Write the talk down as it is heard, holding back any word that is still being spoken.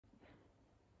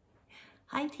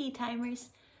Hi, tea timers.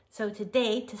 So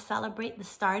today, to celebrate the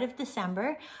start of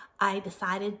December, I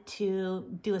decided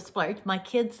to do a splurge. My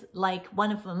kids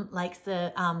one of them likes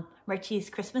the Murchie's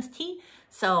Christmas tea.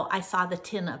 So I saw the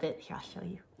tin of it. Here, I'll show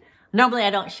you. Normally I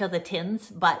don't show the tins,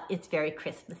 but it's very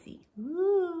Christmassy.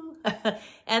 Ooh.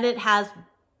 And it has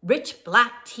rich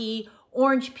black tea,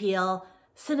 orange peel,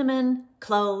 cinnamon,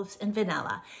 cloves, and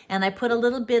vanilla. And I put a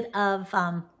little bit of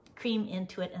cream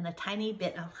into it and a tiny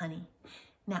bit of honey.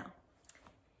 Now,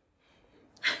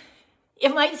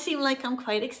 it might seem like I'm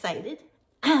quite excited.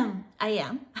 I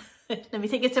am. Let me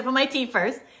take a sip of my tea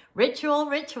first. Ritual,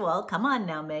 ritual. Come on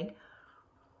now, Meg.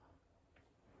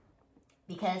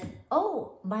 Because,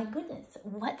 oh my goodness,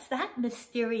 what's that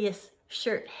mysterious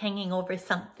shirt hanging over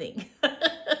something?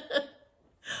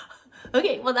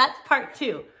 Okay, well, that's part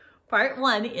two. Part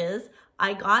one is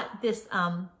I got this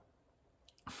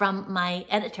from my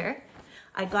editor.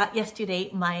 I got yesterday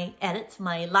my edits,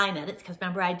 my line edits, because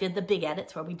remember I did the big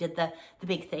edits where we did the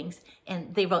big things,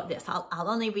 and they wrote this. I'll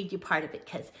only read you part of it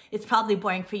because it's probably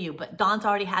boring for you, but Dawn's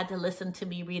already had to listen to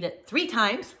me read it 3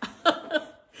 times.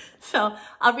 So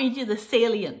I'll read you the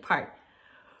salient part.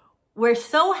 We're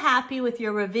so happy with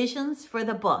your revisions for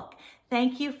the book.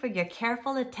 Thank you for your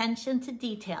careful attention to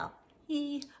detail.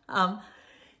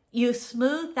 You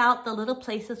smoothed out the little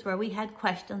places where we had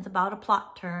questions about a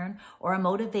plot turn or a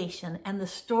motivation, and the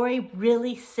story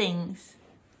really sings.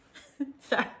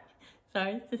 Sorry.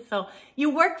 So you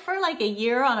work for like a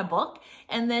year on a book,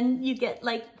 and then you get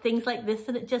like things like this,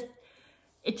 and it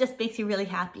just makes you really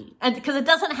happy. And because it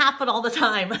doesn't happen all the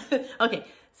time. Okay,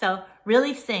 so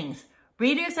really sings.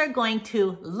 Readers are going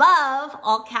to love,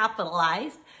 all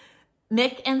capitalized,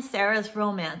 Mick and Sarah's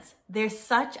romance. There's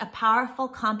such a powerful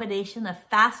combination of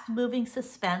fast-moving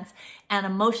suspense and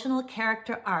emotional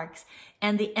character arcs,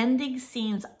 and the ending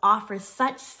scenes offer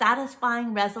such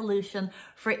satisfying resolution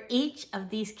for each of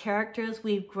these characters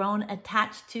we've grown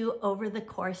attached to over the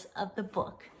course of the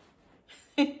book.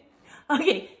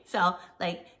 Okay, so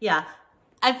yeah,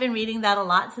 I've been reading that a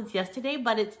lot since yesterday,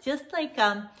 but it's just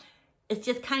it's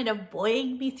just kind of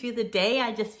buoying me through the day.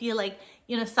 I just feel like,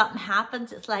 something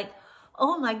happens. It's like,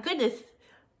 oh my goodness,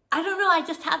 I don't know. I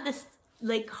just have this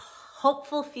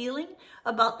hopeful feeling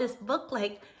about this book.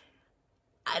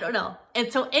 I don't know.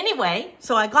 And so anyway,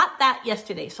 so I got that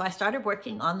yesterday. So I started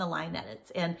working on the line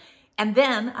edits, and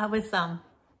then I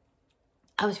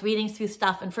was reading through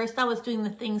stuff. And first I was doing the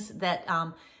things that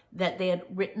they had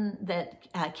written, that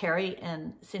Carrie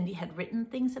and Cindy had written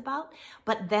things about.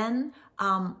 But then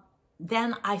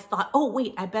I thought, oh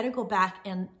wait, I better go back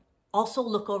and also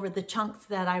look over the chunks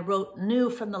that I wrote new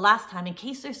from the last time in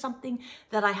case there's something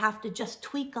that I have to just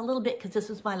tweak a little bit, because this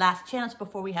is my last chance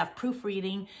before we have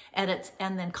proofreading edits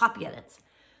and then copy edits.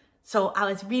 So I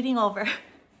was reading over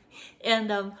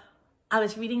and I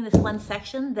was reading this one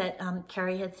section that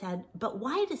Carrie had said, but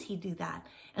why does he do that?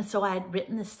 And so I had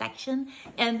written this section,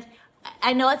 and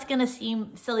I know it's going to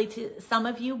seem silly to some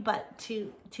of you, but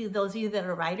to those of you that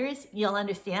are writers, you'll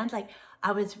understand.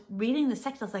 I was reading the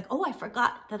section, I was like, oh, I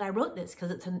forgot that I wrote this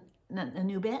because it's a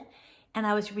new bit. And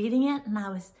I was reading it,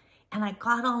 and I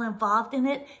got all involved in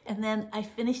it. And then I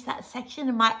finished that section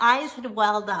and my eyes had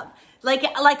welled up. Like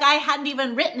I hadn't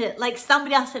even written it, like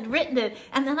somebody else had written it.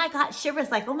 And then I got shivers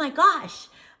like, oh my gosh,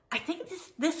 I think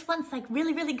this one's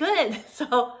really, really good.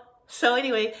 So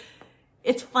anyway,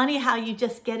 it's funny how you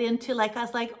just get into I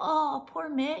was like, oh,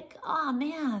 poor Mick. Oh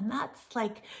man, that's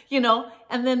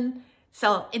and then,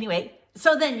 so anyway,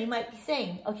 so then you might be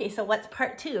saying, okay, so what's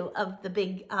part 2 of the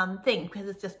big thing? Because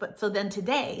it's just, so then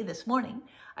today, this morning,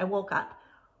 I woke up.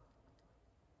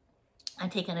 I'm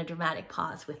taking a dramatic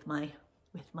pause with my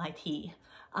tea.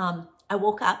 I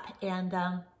woke up and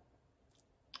a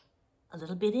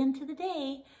little bit into the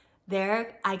day,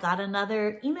 there I got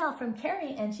another email from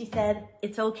Carrie, and she said,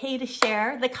 it's okay to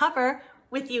share the cover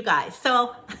with you guys.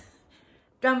 So,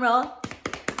 drum roll.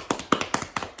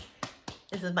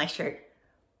 This is my shirt.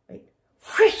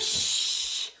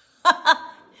 Whoosh!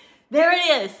 There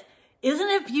it is. Isn't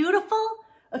it beautiful?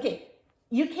 Okay,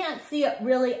 you can't see it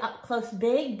really up close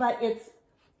big, but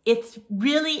it's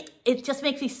really, it just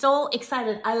makes me so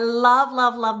excited. I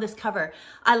love this cover.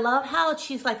 I love how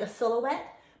she's like a silhouette,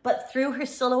 but through her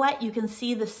silhouette, you can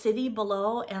see the city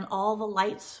below and all the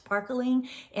lights sparkling,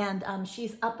 and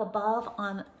she's up above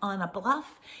on a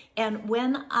bluff. And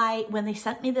when they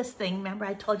sent me this thing, remember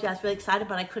I told you I was really excited,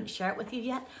 but I couldn't share it with you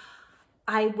yet.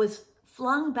 I was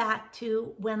flung back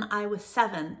to when I was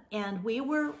 7, and we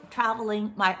were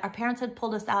traveling. Our parents had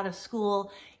pulled us out of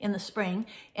school in the spring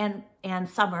and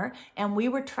summer, and we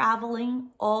were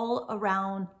traveling all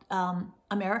around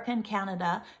America and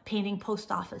Canada painting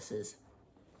post offices.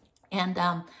 And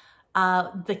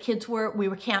The kids we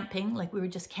were camping, like we were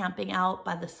just camping out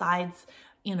by the sides,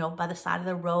 you know, by the side of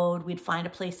the road. We'd find a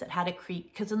place that had a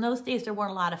creek, because in those days there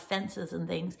weren't a lot of fences and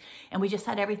things, and we just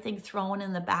had everything thrown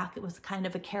in the back. It was kind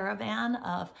of a caravan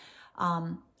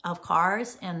of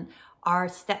cars, and our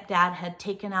stepdad had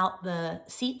taken out the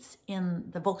seats in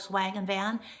the Volkswagen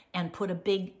van and put a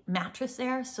big mattress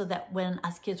there so that when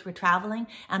us kids were traveling,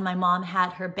 and my mom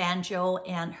had her banjo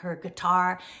and her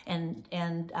guitar, and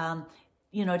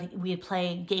you know, we'd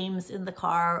play games in the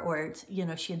car, or, you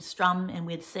know, she'd strum and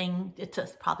we'd sing to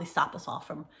probably stop us all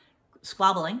from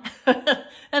squabbling.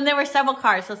 And there were several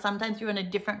cars, so sometimes you were in a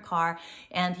different car,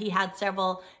 and he had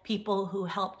several people who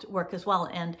helped work as well.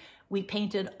 And we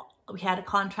had a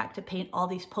contract to paint all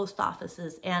these post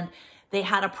offices, and they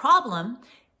had a problem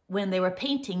when they were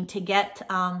painting to get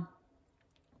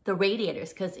the radiators,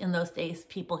 because in those days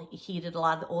people heated, a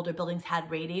lot of the older buildings had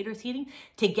radiators heating,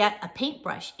 to get a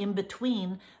paintbrush in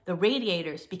between the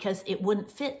radiators because it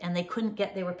wouldn't fit, and they couldn't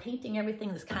get, they were painting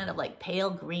everything this kind of like pale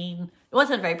green, it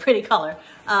wasn't a very pretty color,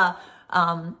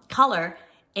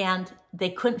 and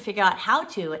they couldn't figure out how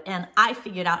to, and I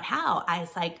figured out how. I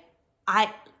was like,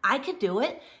 I could do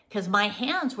it, because my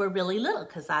hands were really little,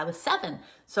 because I was 7.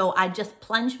 So I just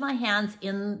plunged my hands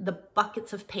in the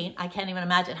buckets of paint. I can't even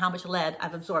imagine how much lead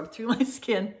I've absorbed through my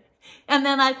skin. And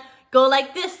then I'd go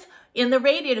like this in the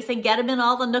radiators and get them in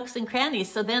all the nooks and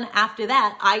crannies. So then after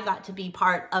that, I got to be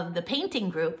part of the painting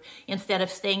group instead of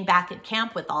staying back at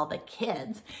camp with all the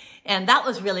kids. And that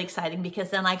was really exciting, because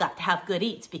then I got to have good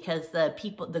eats, because the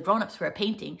people, the grown-ups who were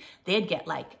painting, they'd get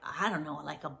like, I don't know,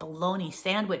 like a bologna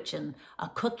sandwich and a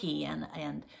cookie and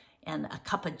a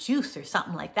cup of juice or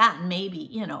something like that. And maybe,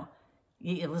 you know,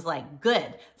 it was like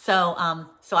good. So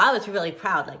I was really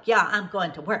proud, like, yeah, I'm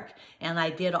going to work. And I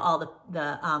did all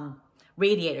the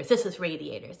radiators. This is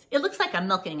radiators. It looks like I'm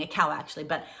milking a cow actually,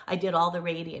 but I did all the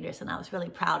radiators, and I was really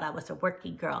proud. I was a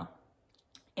working girl.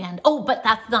 And, oh, but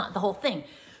that's not the whole thing.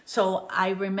 So I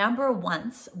remember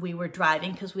once we were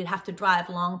driving, because we'd have to drive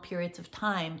long periods of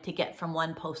time to get from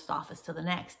one post office to the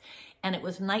next. And it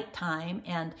was nighttime,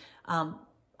 and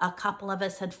a couple of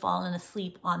us had fallen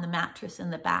asleep on the mattress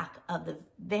in the back of the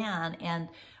van, and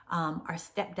our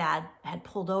stepdad had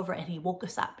pulled over, and he woke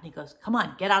us up and he goes, come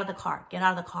on, get out of the car, get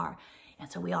out of the car.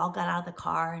 And so we all got out of the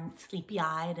car, and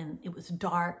sleepy-eyed, and it was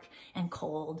dark and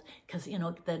cold, because, you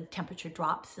know, the temperature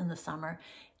drops in the summer.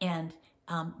 And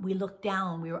we looked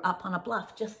down, we were up on a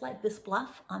bluff, just like this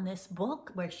bluff on this book,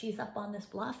 where she's up on this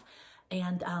bluff.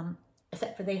 And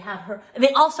except for they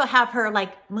also have her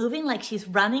like moving, like she's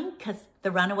running, because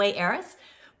the Runaway Heiress.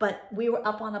 But we were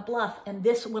up on a bluff, and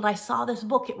when I saw this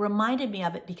book, it reminded me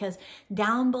of it, because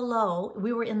down below,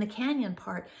 we were in the canyon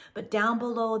part, but down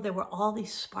below there were all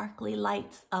these sparkly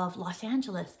lights of Los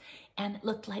Angeles, and it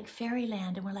looked like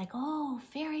fairyland, and we're like, oh,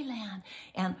 fairyland.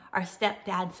 And our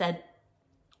stepdad said,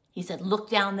 look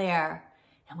down there.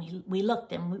 And we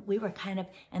looked, and we were kind of,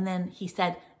 and then he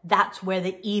said, that's where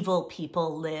the evil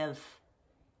people live.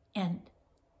 And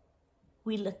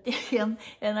we looked at him,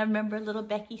 and I remember little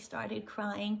Becky started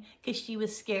crying, because she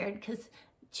was scared, because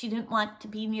she didn't want to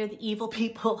be near the evil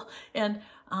people. And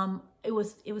it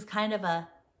was kind of a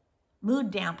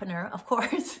mood dampener, of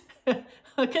course,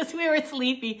 because we were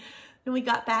sleepy. Then we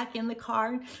got back in the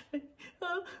car.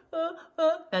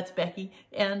 That's Becky.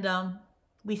 And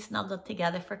we snuggled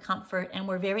together for comfort, and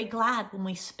we're very glad when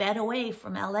we sped away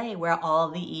from LA, where all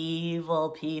the evil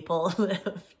people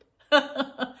lived.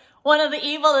 One of the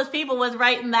evilest people was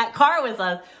right in that car with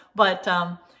us, but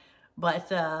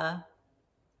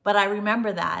I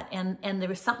remember that, and there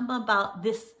was something about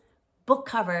this book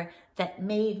cover that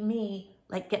made me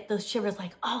like get those shivers,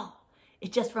 like, oh,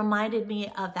 it just reminded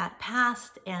me of that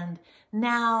past and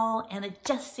now, and it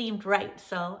just seemed right.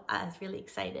 So I was really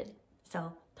excited.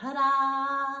 So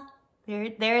ta-da!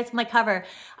 There's my cover.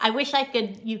 I wish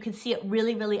you could see it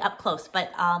really, really up close,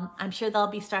 but I'm sure they'll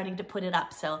be starting to put it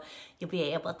up, so you'll be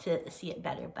able to see it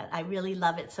better. But I really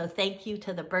love it. So thank you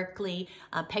to the Berkeley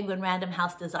Penguin Random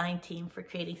House design team for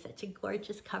creating such a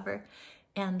gorgeous cover.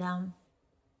 And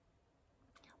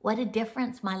what a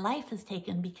difference my life has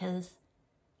taken, because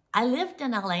I lived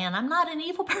in LA, and I'm not an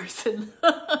evil person.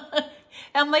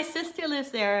 And my sister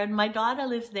lives there, and my daughter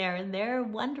lives there, and they're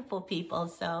wonderful people.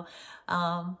 So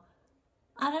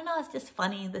I don't know, it's just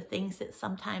funny, the things that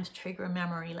sometimes trigger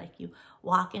memory, like you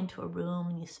walk into a room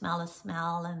and you smell a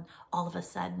smell, and all of a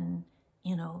sudden,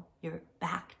 you know, you're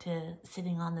back to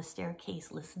sitting on the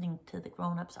staircase listening to the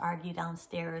grown-ups argue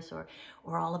downstairs, or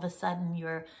all of a sudden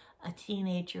you're a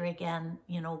teenager again,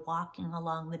 you know, walking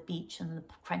along the beach and the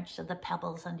crunch of the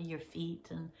pebbles under your feet.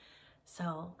 And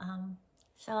so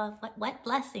So what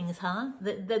blessings, huh?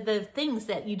 The things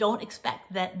that you don't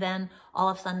expect that then all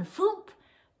of a sudden, whoop,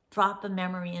 drop a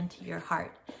memory into your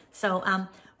heart. So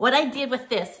what I did with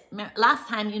this, last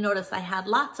time you noticed I had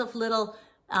lots of little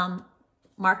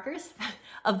markers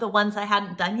of the ones I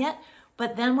hadn't done yet.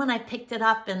 But then when I picked it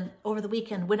up and over the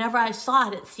weekend, whenever I saw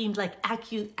it, it seemed like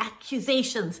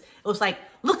accusations. It was like,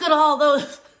 look at all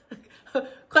those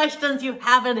questions you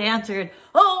haven't answered.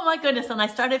 Oh my goodness. And I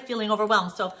started feeling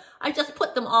overwhelmed. So I just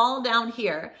put them all down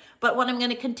here. But what I'm going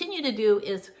to continue to do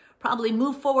is probably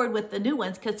move forward with the new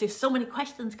ones because there's so many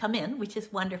questions come in, which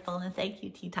is wonderful. And thank you,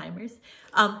 Tea Timers.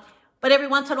 But every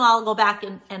once in a while, I'll go back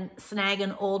and snag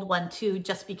an old one too,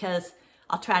 just because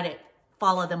I'll try to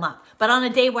follow them up. But on a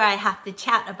day where I have to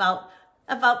chat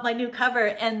about my new cover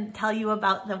and tell you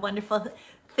about the wonderful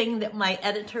thing that my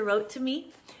editor wrote to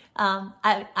me, I'm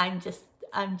just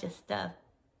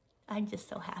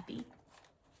so happy.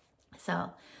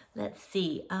 So let's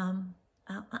see.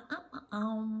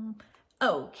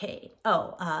 Okay.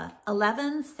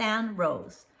 11 San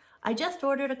Rose. I just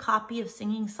ordered a copy of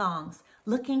Singing Songs.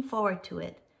 Looking forward to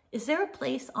it. Is there a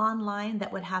place online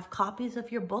that would have copies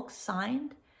of your books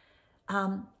signed?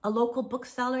 A local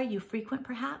bookseller you frequent,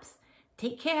 perhaps?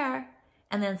 Take care.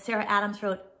 And then Sarah Adams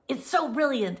wrote, it's so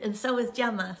brilliant, and so is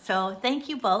Gemma. So thank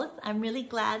you both. I'm really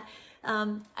glad.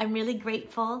 I'm really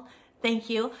grateful. Thank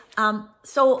you.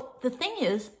 So the thing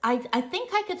is, I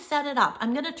think I could set it up.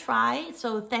 I'm going to try.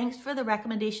 So thanks for the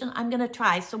recommendation. I'm going to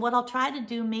try. So what I'll try to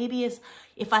do maybe is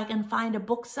if I can find a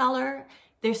bookseller.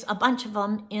 There's a bunch of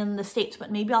them in the States,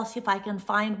 but maybe I'll see if I can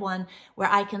find one where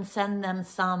I can send them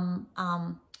some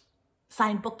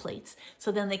signed book plates.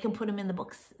 So then they can put them in the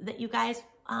books that you guys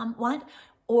want.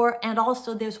 And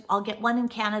also I'll get one in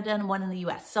Canada and one in the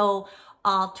US. So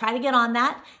I'll try to get on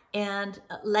that and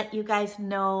let you guys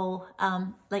know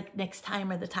like next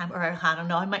time or the time, or I don't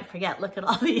know, I might forget, look at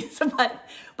all these,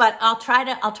 but I'll try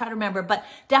to remember. But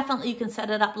definitely you can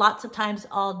set it up. Lots of times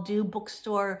I'll do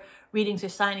bookstore readings or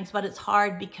signings, but it's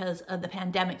hard because of the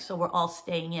pandemic, so we're all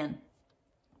staying in.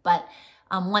 But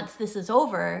once this is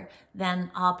over, then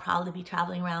I'll probably be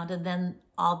traveling around, and then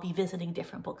I'll be visiting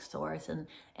different bookstores,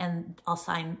 and I'll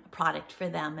sign a product for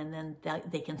them, and then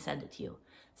they can send it to you.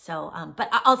 So, but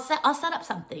I'll set up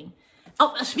something.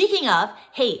 Oh, speaking of,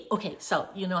 hey, okay, so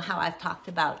you know how I've talked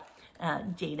about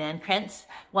Jane Ann Krentz.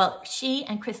 Well, she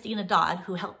and Christina Dodd,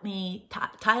 who helped me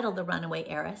title The Runaway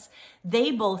Heiress,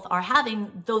 they both are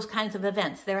having those kinds of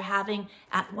events. They're having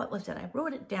at, what was it? I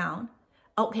wrote it down.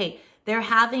 Okay, they're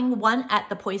having one at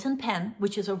the Poison Pen,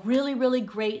 which is a really, really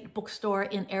great bookstore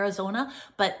in Arizona,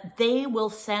 but they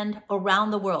will send around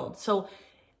the world. So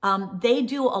they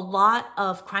do a lot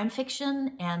of crime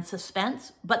fiction and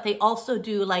suspense, but they also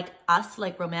do like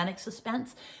romantic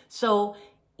suspense. So,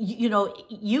 you know,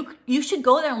 you should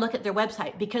go there and look at their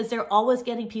website because they're always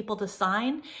getting people to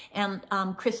sign. And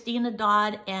Christina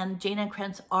Dodd and Jane Ann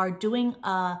Krentz are doing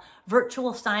a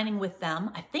virtual signing with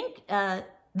them, I think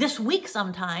this week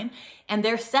sometime, and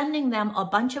they're sending them a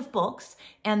bunch of books,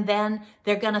 and then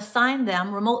they're going to sign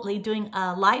them remotely doing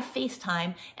a live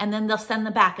FaceTime, and then they'll send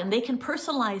them back, and they can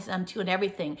personalize them too and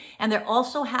everything. And they're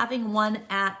also having one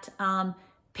at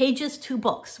Pages 2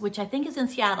 Books, which I think is in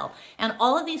Seattle. And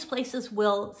all of these places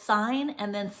will sign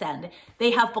and then send.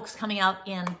 They have books coming out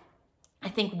in, I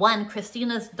think one,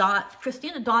 Christina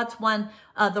Dodd's one,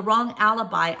 The Wrong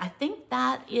Alibi. I think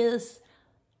that is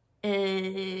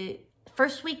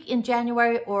first week in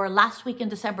January or last week in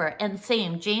December. And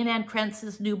same, Jane Ann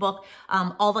Krentz's new book,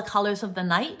 All the Colors of the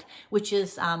Night, which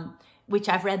is which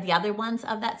I've read the other ones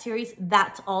of that series.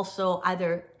 That's also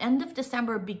either end of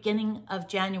December, beginning of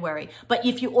January. But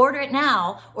if you order it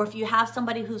now, or if you have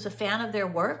somebody who's a fan of their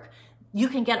work, you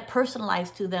can get it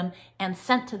personalized to them and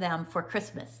sent to them for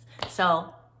Christmas.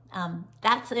 So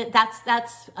that's it.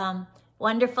 That's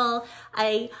wonderful.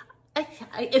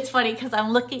 It's funny because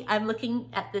I'm looking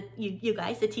at you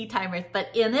guys, the Tea Timers, but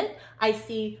in it I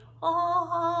see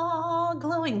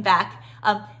glowing back.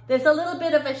 There's a little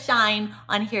bit of a shine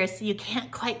on here, so you can't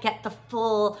quite get the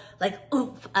full like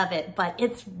oomph of it, but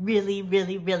it's really,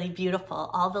 really, really beautiful.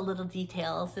 All the little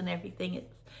details and everything.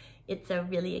 It's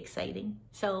really exciting.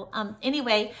 So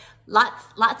anyway,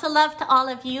 lots of love to all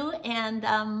of you, and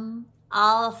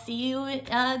I'll see you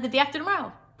the day after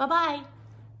tomorrow. Bye-bye.